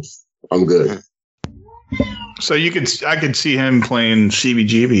sold. I'm good. So I could see him playing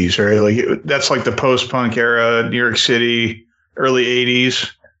CBGBs, right? Like that's like the post-punk era, New York City, early 80s.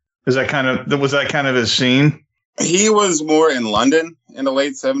 Was that kind of his scene? He was more in London in the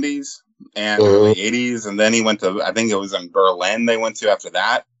late 70s. And early 80s, and then he went to, I think it was in Berlin they went to after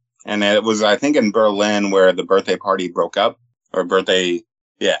that, and it was, I think, in Berlin where the Birthday Party broke up, Birthday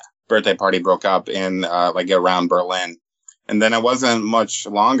Party broke up in like around Berlin, and then it wasn't much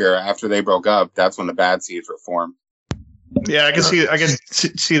longer after they broke up. That's when the Bad Seeds were formed. Yeah, I can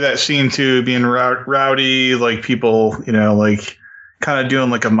see that scene too, being rowdy, like people, like kind of doing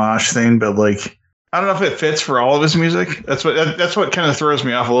like a mosh thing, but like. I don't know if it fits for all of his music. That's what kind of throws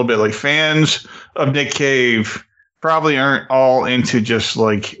me off a little bit. Like fans of Nick Cave probably aren't all into just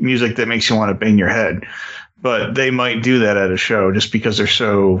like music that makes you want to bang your head, but they might do that at a show just because they're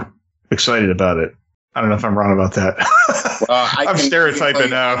so excited about it. I don't know if I'm wrong about that. Well, I'm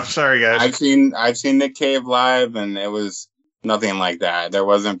stereotyping now. Sorry, guys. I've seen Nick Cave live, and it was nothing like that. There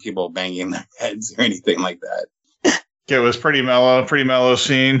wasn't people banging their heads or anything like that. It was pretty mellow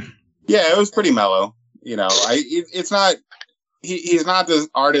scene. Yeah, it was pretty mellow. It's not. He's not the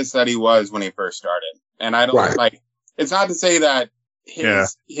artist that he was when he first started, and I don't like. It's not to say that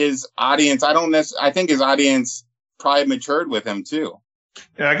his audience. I think his audience probably matured with him too.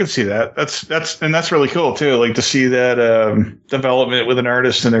 Yeah, I can see that. That's really cool too. Like to see that development with an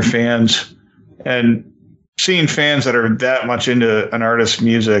artist and their fans, and seeing fans that are that much into an artist's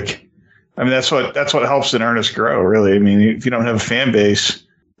music. I mean, that's what helps an artist grow. Really, I mean, if you don't have a fan base.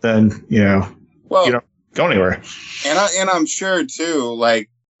 Then you don't go anywhere. And I'm sure too, like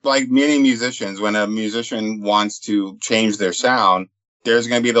many musicians, when a musician wants to change their sound, there's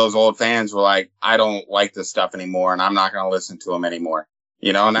going to be those old fans who are like, I don't like this stuff anymore, and I'm not going to listen to them anymore.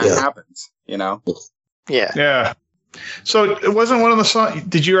 And that happens. Yeah. Yeah. So it wasn't one of the songs.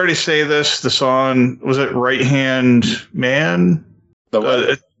 Did you already say this? The song, was it Right Hand Man?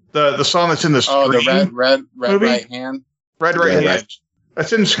 The song that's in the Scream. Oh, the red movie? Right Hand. Red Hand. Right.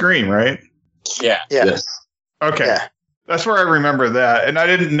 That's in Scream, right? Yeah. Yes. Okay. Yeah. That's where I remember that. And I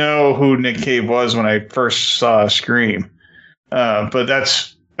didn't know who Nick Cave was when I first saw Scream. But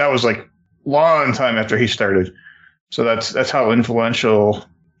that was like long time after he started. So that's how influential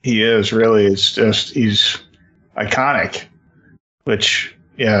he is, really. It's just he's iconic. Which,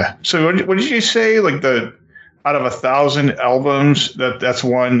 yeah. So what did you say? Like out of 1,000 albums, that's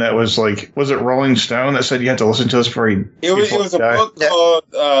one that was like, was it Rolling Stone that said you had to listen to this before he? It was a book called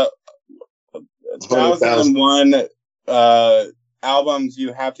 2001 albums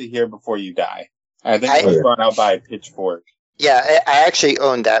you have to hear before you die. I think it was brought out by Pitchfork. Yeah, I actually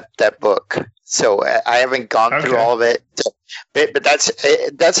own that book, so I haven't gone through all of it. But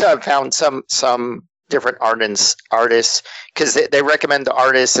that's how I found some different artists because they recommend the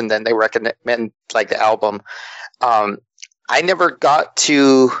artist and then they recommend like the album. I never got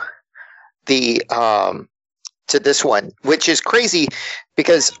to the to this one, which is crazy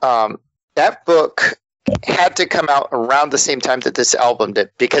because that book had to come out around the same time that this album did.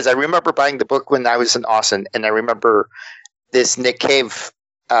 Because I remember buying the book when I was in Austin, and I remember this Nick Cave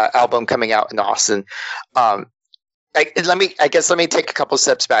album coming out in Austin. I guess let me take a couple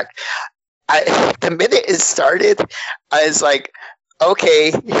steps back. The minute it started, I was like,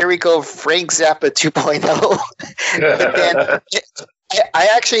 okay, here we go, Frank Zappa 2.0. But then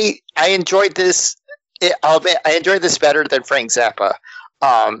I enjoyed this. I enjoyed this better than Frank Zappa.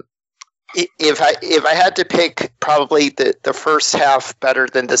 If I had to pick, probably the first half better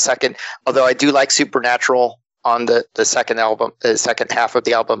than the second. Although I do like Supernatural on the second album, the second half of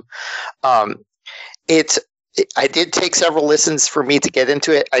the album. I did take several listens for me to get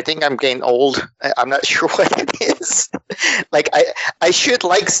into it. I think I'm getting old. I'm not sure what it is. Like I should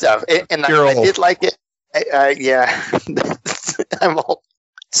like stuff, and I did like it. Yeah, I'm old.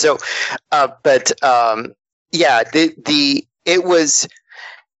 So, yeah, it was.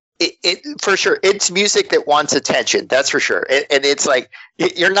 It for sure. It's music that wants attention. That's for sure. And it's like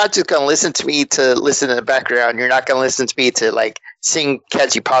you're not just going to listen to me to listen in the background. You're not going to listen to me to like sing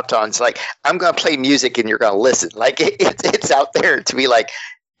catchy pop songs. Like I'm going to play music and you're going to listen. Like it's out there to be like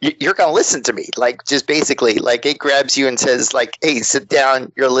you're going to listen to me. Like just basically like it grabs you and says like, hey, sit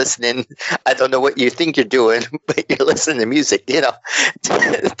down. You're listening. I don't know what you think you're doing, but you're listening to music. You know,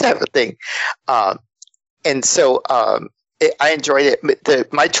 type of thing. And so. I enjoyed it.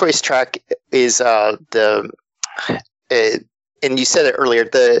 My choice track is and you said it earlier.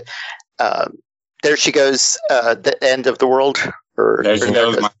 There she goes, the end of the world. There she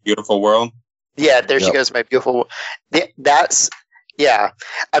goes, my beautiful world. Yeah, there she goes, my beautiful world. That's I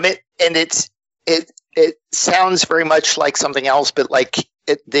mean, and it sounds very much like something else, but like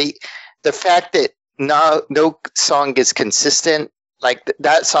the fact that no song is consistent, like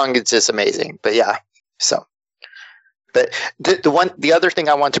that song is just amazing. But yeah, so. But the other thing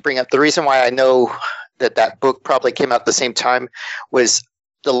I want to bring up, the reason why I know that book probably came out at the same time was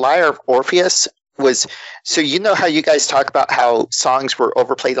The Lyre of Orpheus was, so you know how you guys talk about how songs were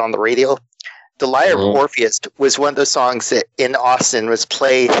overplayed on the radio? The Lyre of Orpheus was one of those songs that in Austin was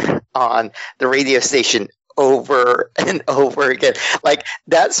played on the radio station over and over again. Like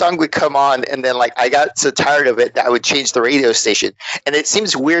that song would come on and then like I got so tired of it that I would change the radio station. And it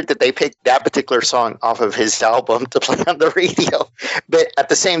seems weird that they picked that particular song off of his album to play on the radio. But at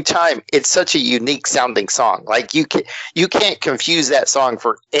the same time, it's such a unique sounding song. Like you can't confuse that song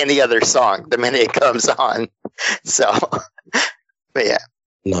for any other song the minute it comes on. So but yeah.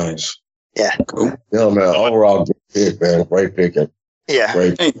 Nice. Yeah. Cool. Yeah, man. Overall good pick, man. Great picking. Yeah.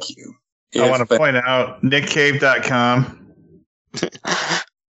 Great. Thank you. I want to point out nickcave.com.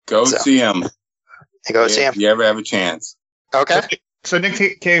 Go see him. Go see him. If you ever have a chance. Okay. So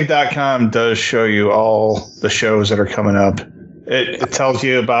nickcave.com does show you all the shows that are coming up. It tells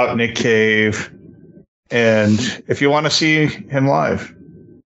you about Nick Cave, and if you want to see him live.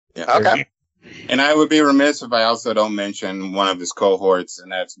 Yeah. Okay. And I would be remiss if I also don't mention one of his cohorts,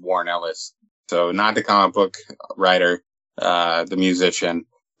 and that's Warren Ellis. So not the comic book writer, the musician.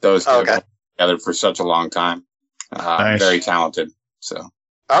 Those two have been together for such a long time. Nice. Very talented. So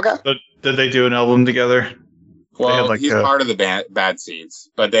Okay. So did they do an album together? well, he's part of the Bad Seeds,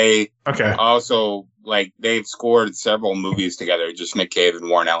 but they also they've scored several movies together. Just Nick Cave and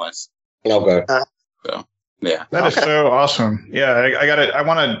Warren Ellis. Okay. So yeah, that is so awesome. Yeah, I got it. I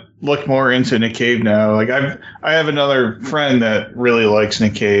want to look more into Nick Cave now. Like I have another friend that really likes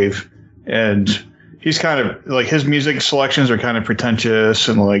Nick Cave, and he's kind of like his music selections are kind of pretentious,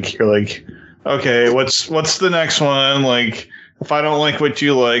 and like you're like, okay, what's the next one? Like, if I don't like what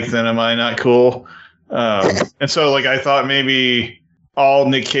you like, then am I not cool? And so like I thought maybe all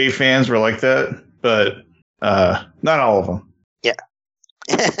Nick Cave fans were like that, but not all of them. Yeah.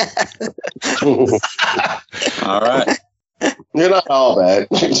 all right. You're not all bad.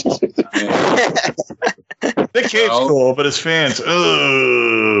 Nick Cave's cool, but his fans,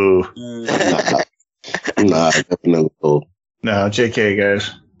 ooh. Nah, definitely cool. No, JK,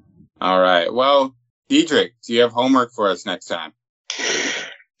 guys. All right. Well, Diedrich, do you have homework for us next time?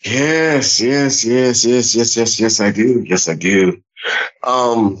 Yes, I do. Yes, I do.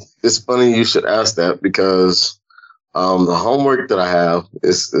 It's funny you should ask that because the homework that I have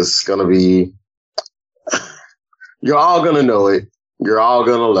is gonna be, you're all gonna know it. You're all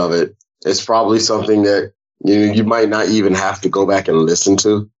gonna love it. It's probably something that you might not even have to go back and listen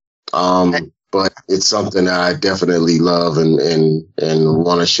to. But it's something that I definitely love and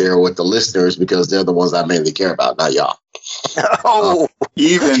want to share with the listeners because they're the ones I mainly care about, not y'all. Oh,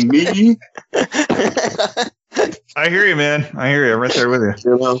 even me? I hear you, man. I hear you. I'm right there with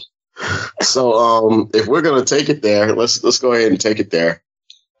you. You know. So if we're gonna take it there, let's go ahead and take it there.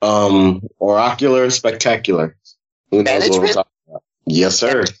 Oracular Spectacular. Who knows what we're Management? talking about? Yes,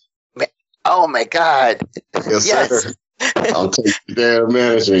 sir. Oh my God. Yes, Yes. sir. I'll take you there,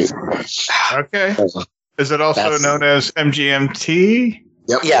 management. Okay. Is it also That's- known as MGMT?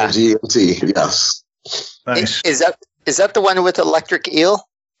 Yep. Yeah. GMT. Yes, Nice. Is that the one with Electric Eel?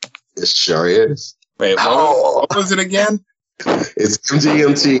 it sure is. Wait, Oh. what was it again? It's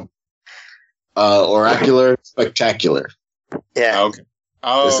MGMT. Oracular Spectacular. Yeah. Okay.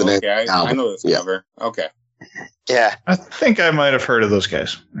 Oh, It's an okay. I album. know this Yeah. cover. Okay. Yeah. I think I might have heard of those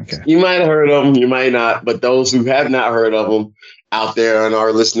guys. Okay. You might have heard of them, you might not, but those who have not heard of them out there in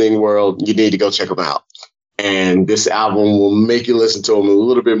our listening world, you need to go check them out. And this album will make you listen to them a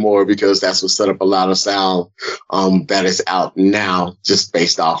little bit more because that's what set up a lot of sound that is out now, just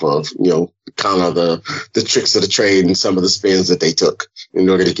based off of, kind of the tricks of the trade and some of the spins that they took in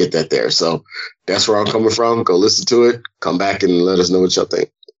order to get that there. So that's where I'm coming from. Go listen to it, come back and let us know what y'all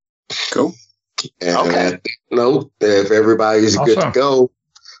think. Cool. And Okay. if everybody's good to Awesome. go,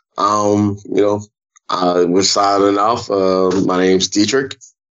 we're signing off. My name's Dietrich,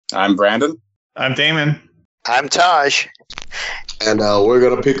 I'm Brandon. I'm Damon. I'm Taj. and we're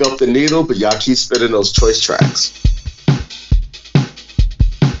gonna pick up the needle, but y'all keep spinning those choice tracks.